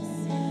chess.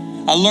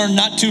 I learned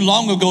not too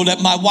long ago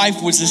that my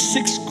wife was a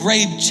 6th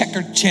grade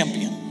checker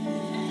champion.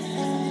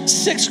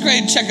 6th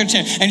grade checker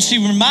champion. And she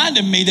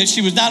reminded me that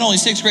she was not only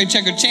 6th grade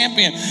checker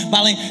champion,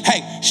 Marlene,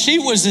 hey, she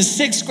was a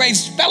 6th grade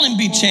spelling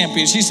bee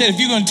champion. She said, if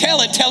you're gonna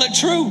tell it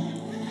true.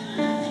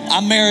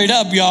 I'm married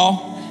up,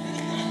 y'all.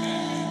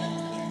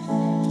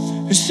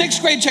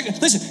 6th grade checker.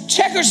 Listen,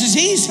 checkers is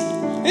easy.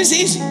 It's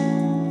easy.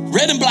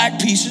 Red and black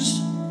pieces.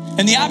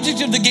 And the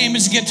object of the game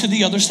is to get to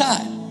the other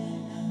side.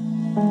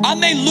 I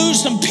may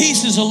lose some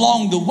pieces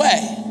along the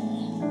way,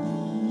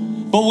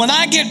 but when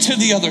I get to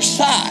the other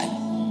side,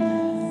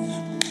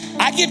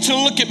 I get to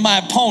look at my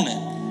opponent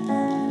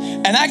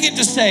and I get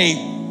to say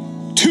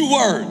 2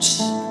 words.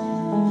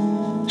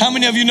 How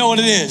many of you know what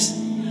it is?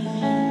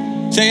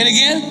 Say it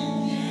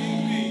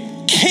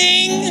again.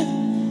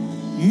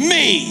 King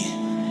me.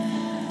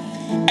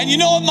 And you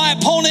know what my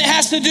opponent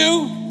has to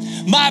do?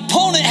 My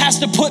opponent has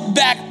to put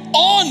back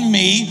on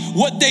me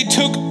what they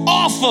took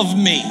off of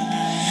me.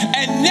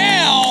 And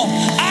now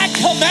I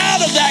come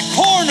out of that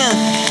corner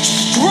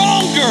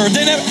stronger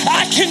than ever.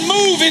 I can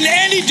move in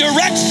any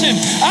direction.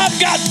 I've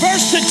got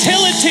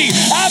versatility.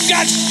 I've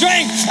got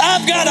strength.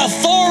 I've got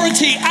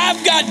authority.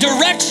 I've got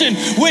direction.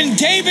 When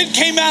David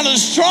came out of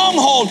the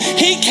stronghold,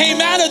 he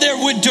came out of there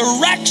with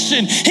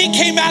direction. He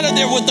came out of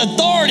there with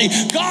authority.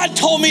 God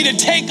told me to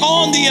take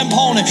on the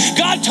opponent.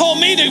 God told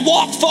me to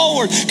walk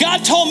forward.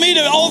 God told me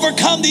to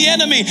overcome the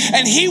enemy.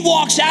 And he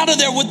walks out of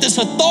there with this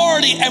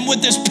authority and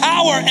with this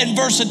power and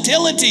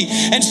versatility.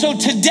 And so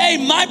today,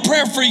 my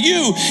prayer for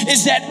you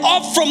is that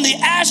up from the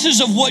ashes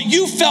of what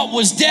you felt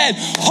was dead,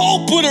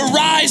 hope would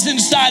arise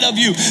inside of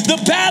you. The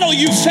battle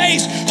you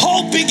face,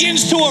 hope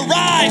begins to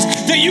arise,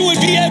 that you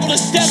would be able to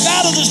step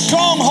out of the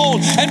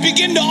stronghold and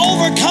begin to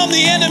overcome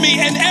the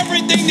enemy and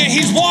everything that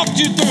he's walked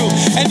you through.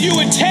 And you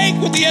would take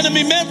what the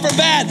enemy meant for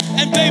bad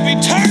and baby,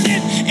 turn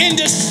it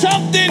into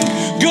something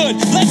good.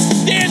 Let's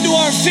stand to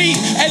our feet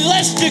and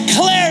let's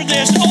declare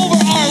this over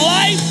our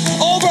life,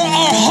 over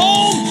our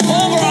home,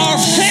 over our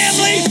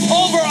family,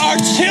 over our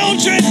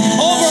children,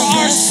 over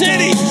our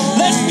city.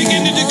 Let's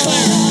begin to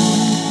declare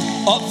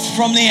up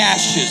from the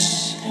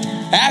ashes.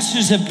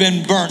 Ashes have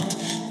been burnt.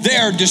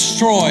 they're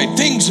destroyed.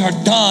 Things are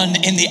done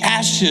in the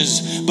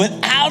ashes, but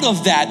out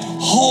of that,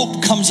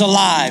 hope comes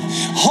alive.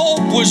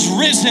 Hope was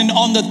risen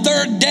on the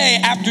third day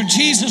after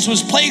Jesus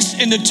was placed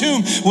in the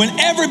tomb. When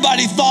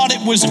everybody thought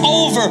it was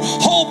over,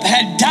 hope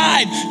had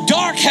died.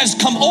 Dark has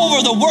come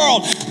over the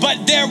world,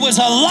 but there was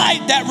a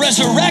light that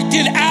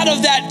resurrected out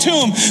of that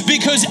tomb,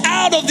 because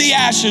out of the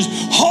ashes,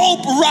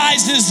 hope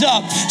rises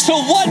up. So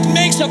what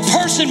makes a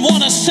person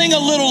want to sing a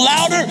little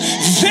louder?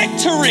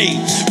 Victory.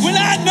 When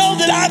I know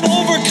that I've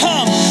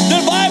overcome,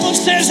 the Bible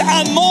says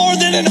I'm more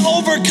than an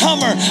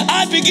overcomer.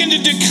 I begin to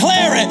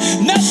declare it.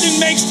 Nothing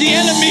makes the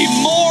enemy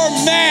more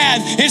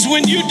mad is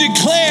when you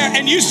declare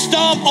and you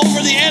stomp over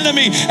the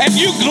enemy and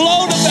you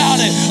gloat about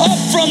it. Up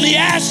from the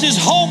ashes,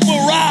 hope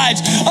will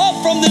rise.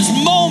 Up from this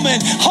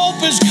moment,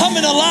 hope is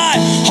coming alive.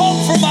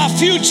 Hope for my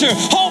future,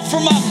 hope for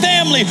my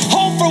family,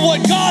 hope for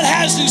what God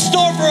has in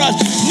store for us.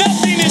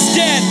 Nothing is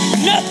dead,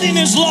 nothing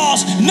is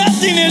lost,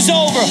 nothing is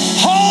over.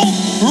 Hope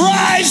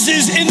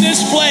rises in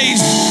this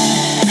place.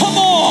 Come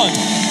on,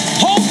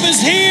 hope is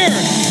here,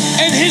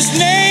 and his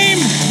name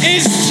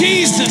is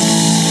Jesus.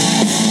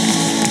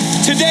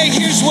 Today,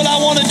 here's what I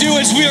want to do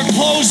as we are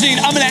closing.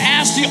 I'm going to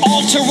ask the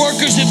altar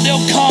workers if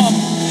they'll come.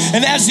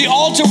 And as the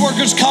altar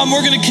workers come,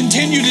 we're going to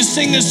continue to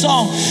sing this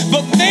song.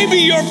 But maybe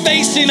you're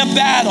facing a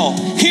battle.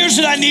 Here's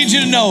what I need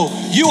you to know.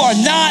 You are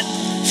not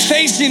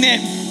facing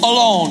it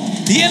alone.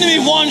 The enemy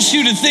wants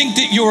you to think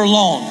that you're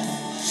alone.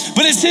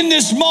 But it's in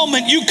this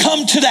moment you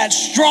come to that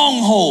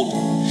stronghold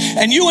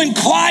and you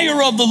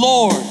inquire of the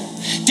Lord.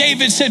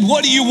 David said,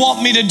 what do you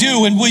want me to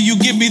do, and will you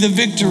give me the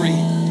victory?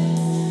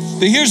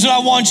 But here's what I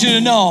want you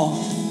to know,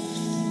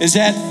 is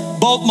that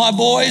both my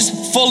boys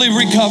fully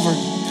recovered.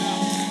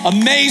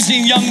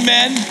 Amazing young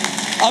men,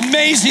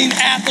 amazing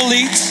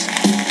athletes.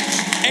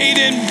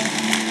 Aiden's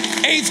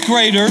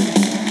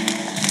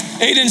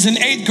an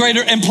 8th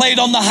grader and played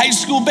on the high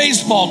school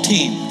baseball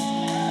team.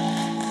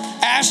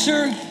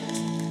 Asher,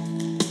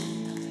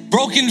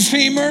 broken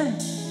femur,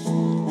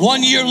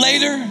 1 year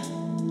later,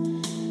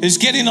 is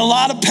getting a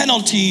lot of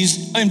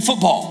penalties in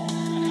football.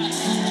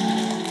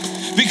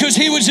 Because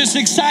he was just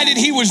excited.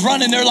 He was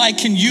running. They're like,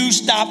 can you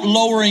stop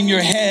lowering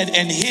your head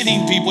and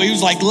hitting people? He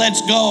was like,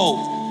 let's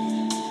go.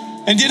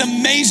 And did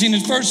amazing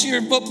his first year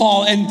in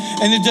football. And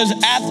it does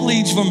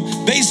athletes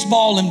from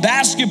baseball and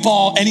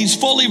basketball. And he's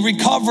fully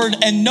recovered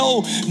and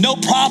no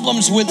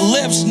problems with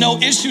lifts, no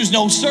issues,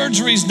 no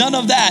surgeries, none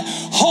of that.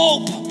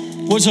 Hope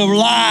was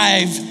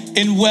alive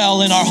and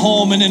well in our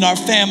home and in our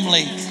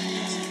family.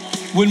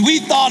 When we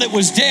thought it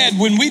was dead,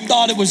 when we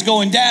thought it was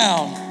going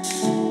down,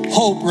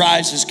 hope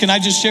rises. Can I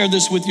just share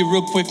this with you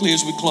real quickly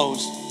as we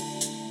close?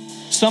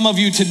 Some of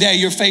you today,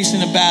 you're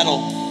facing a battle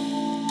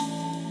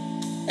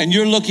and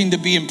you're looking to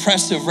be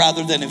impressive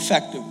rather than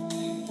effective.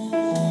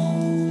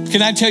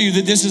 Can I tell you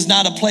that this is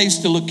not a place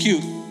to look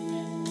cute?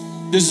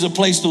 This is a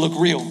place to look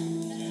real.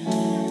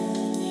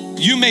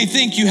 You may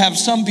think you have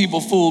some people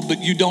fooled,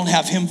 but you don't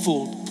have him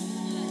fooled.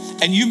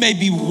 And you may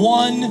be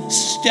one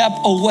step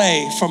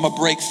away from a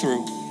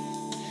breakthrough.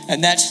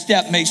 And that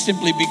step may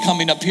simply be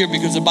coming up here,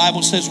 because the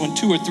Bible says when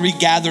 2 or 3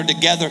 gather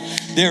together,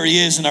 there he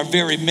is in our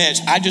very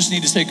midst. I just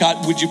need to say,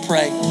 God, would you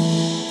pray?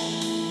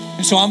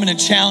 And so I'm going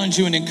to challenge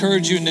you and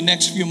encourage you in the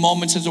next few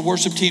moments as the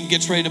worship team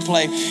gets ready to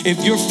play.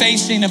 If you're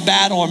facing a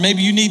battle, or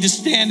maybe you need to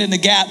stand in the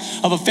gap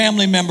of a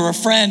family member, a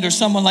friend, or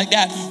someone like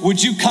that,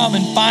 would you come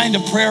and find a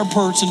prayer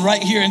person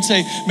right here and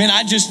say, man,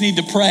 I just need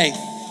to pray.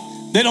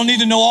 They don't need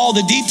to know all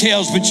the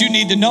details, but you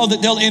need to know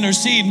that they'll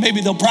intercede.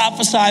 Maybe they'll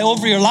prophesy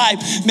over your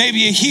life.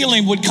 Maybe a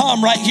healing would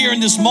come right here in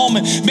this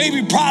moment.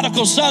 Maybe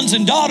prodigal sons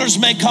and daughters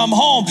may come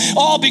home,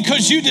 all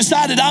because you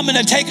decided, I'm going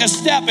to take a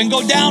step and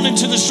go down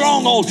into the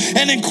stronghold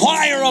and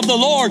inquire of the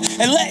Lord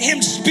and let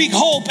him speak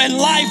hope and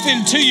life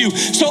into you.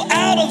 So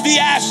out of the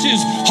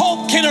ashes,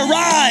 hope can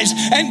arise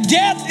and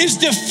death is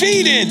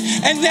defeated.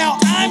 And now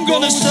I'm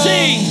going to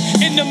sing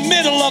in the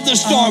middle of the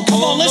storm. Come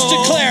on, let's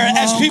declare it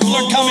as people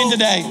are coming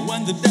today.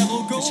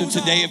 So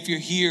today, if you're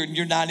here and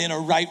you're not in a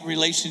right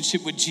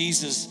relationship with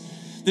Jesus,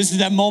 this is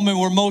that moment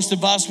where most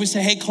of us, we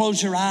say, hey,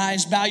 close your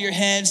eyes, bow your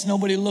heads,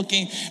 nobody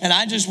looking. And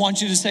I just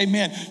want you to say,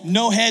 man,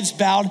 no heads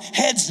bowed,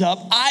 heads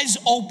up, eyes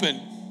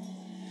open.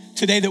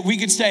 Today that we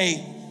could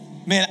say,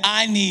 man,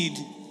 I need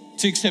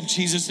to accept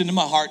Jesus into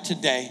my heart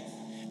today.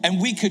 And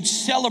we could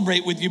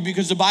celebrate with you,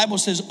 because the Bible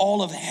says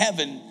all of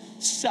heaven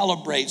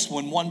celebrates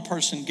when one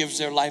person gives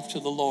their life to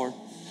the Lord.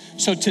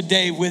 So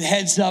today, with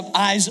heads up,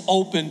 eyes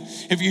open,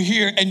 if you're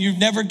here and you've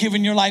never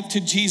given your life to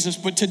Jesus,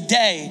 but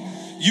today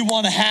you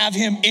want to have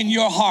him in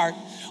your heart,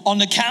 on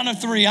the count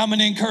of 3, I'm going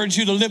to encourage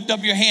you to lift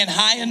up your hand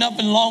high enough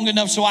and long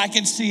enough so I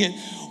can see it.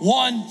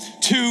 1,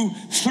 2,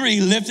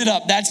 3, lift it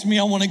up. That's me.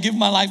 I want to give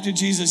my life to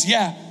Jesus.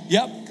 Yeah,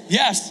 yep,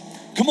 yes.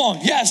 Come on,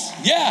 yes,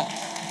 yeah.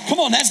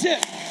 Come on, that's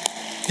it.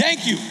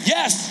 Thank you,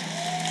 yes,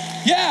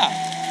 yeah.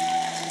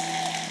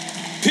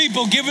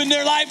 People giving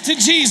their life to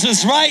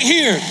Jesus right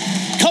here.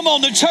 Come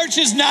on, the church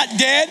is not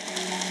dead.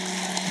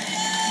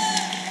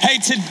 Hey,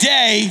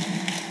 today,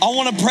 I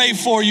want to pray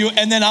for you,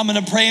 and then I'm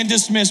going to pray and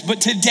dismiss.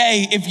 But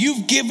today, if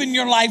you've given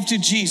your life to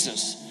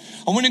Jesus,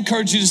 I want to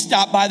encourage you to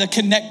stop by the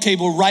Connect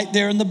table right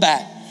there in the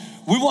back.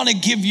 We want to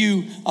give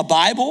you a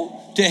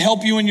Bible to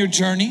help you in your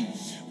journey.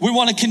 We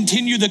want to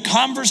continue the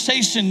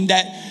conversation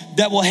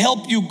that will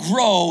help you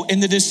grow in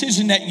the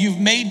decision that you've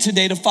made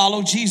today to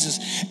follow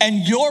Jesus.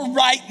 And your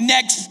right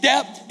next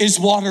step is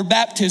water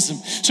baptism.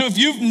 So if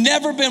you've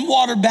never been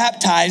water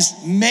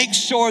baptized, make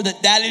sure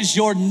that that is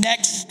your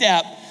next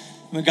step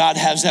when God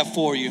has that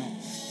for you.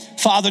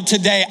 Father,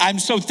 today I'm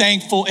so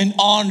thankful and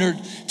honored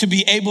to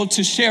be able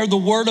to share the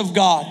word of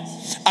God.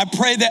 I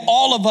pray that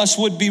all of us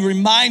would be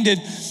reminded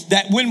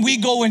that when we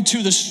go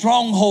into the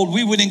stronghold,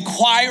 we would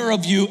inquire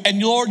of you.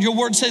 And Lord, your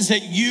word says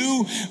that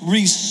you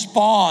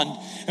respond.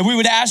 And we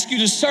would ask you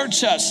to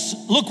search us,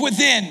 look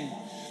within,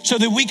 so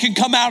that we can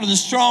come out of the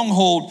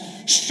stronghold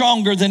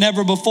stronger than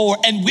ever before.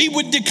 And we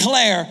would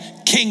declare,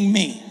 King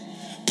me.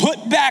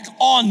 Put back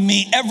on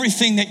me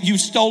everything that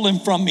you've stolen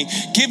from me.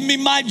 Give me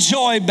my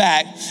joy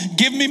back.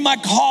 Give me my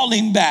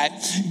calling back.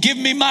 Give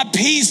me my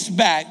peace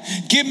back.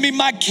 Give me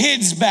my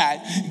kids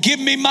back.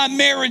 Give me my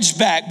marriage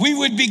back. We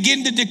would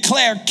begin to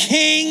declare,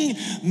 King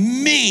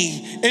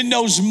me in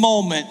those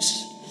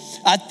moments.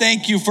 I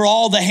thank you for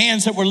all the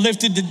hands that were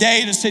lifted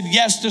today that said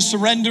yes to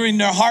surrendering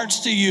their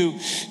hearts to you.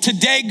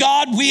 Today,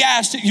 God, we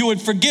ask that you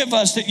would forgive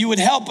us, that you would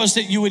help us,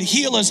 that you would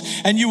heal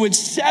us, and you would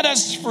set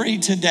us free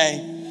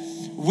today.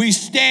 We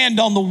stand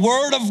on the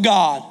word of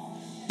God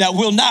that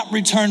will not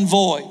return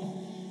void.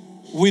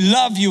 We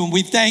love you and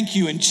we thank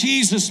you in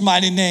Jesus'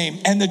 mighty name.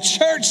 And the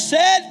church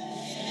said,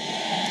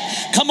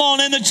 amen. Come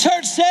on, and the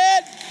church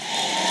said,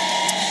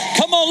 amen.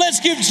 Come on, let's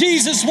give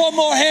Jesus one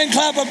more hand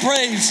clap of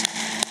praise.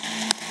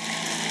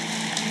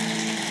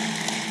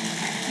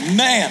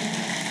 Man.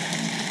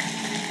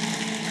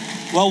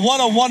 Well,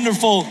 what a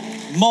wonderful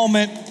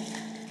moment.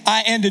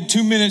 I ended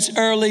 2 minutes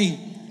early.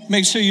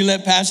 Make sure you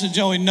let Pastor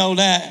Joey know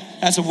that.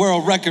 That's a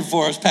world record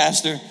for us,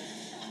 Pastor.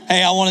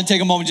 Hey, I want to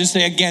take a moment just to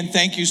say again,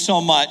 thank you so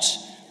much.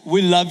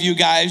 We love you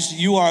guys.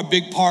 You are a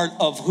big part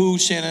of who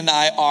Shannon and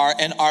I are,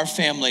 and our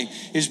family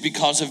is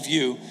because of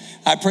you.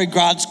 I pray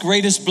God's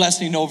greatest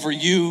blessing over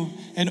you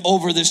and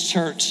over this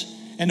church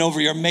and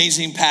over your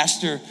amazing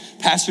pastor,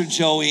 Pastor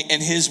Joey,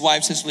 and his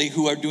wife, Cicely,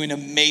 who are doing an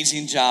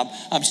amazing job.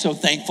 I'm so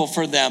thankful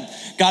for them.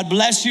 God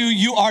bless you.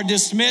 You are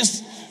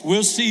dismissed.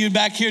 We'll see you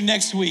back here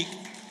next week.